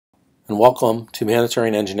and welcome to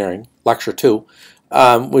Humanitarian Engineering, Lecture 2,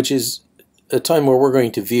 which is a time where we're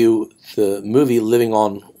going to view the movie Living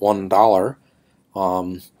on $1.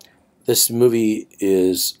 This movie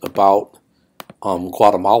is about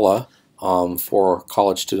Guatemala. Four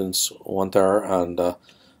college students went there and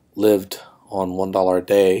lived on $1 a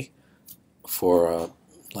day for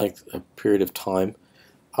like a period of time.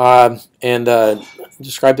 And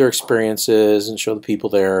describe their experiences and show the people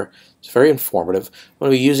there. It's very informative. I'm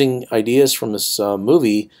going to be using ideas from this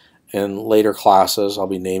movie in later classes. I'll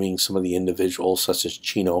be naming some of the individuals, such as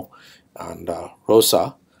Chino and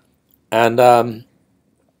Rosa. And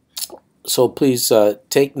so please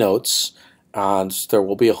take notes, and there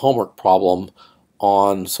will be a homework problem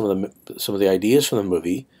on some of the ideas from the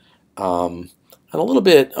movie, and a little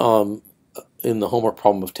bit in the homework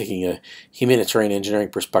problem of taking a humanitarian engineering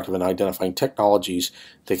perspective and identifying technologies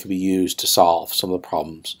that can be used to solve some of the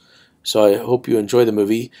problems. So I hope you enjoy the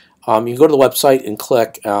movie. You can go to the website and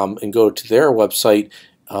click and go to their website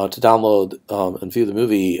to download and view the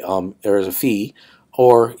movie. There is a fee,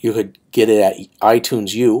 or you could get it at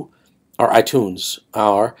iTunes U or iTunes,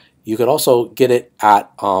 or you could also get it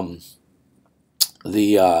at the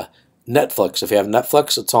Netflix. If you have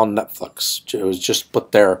Netflix, it's on Netflix. It was just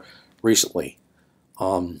put there recently.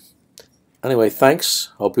 Anyway, thanks.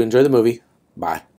 Hope you enjoy the movie. Bye.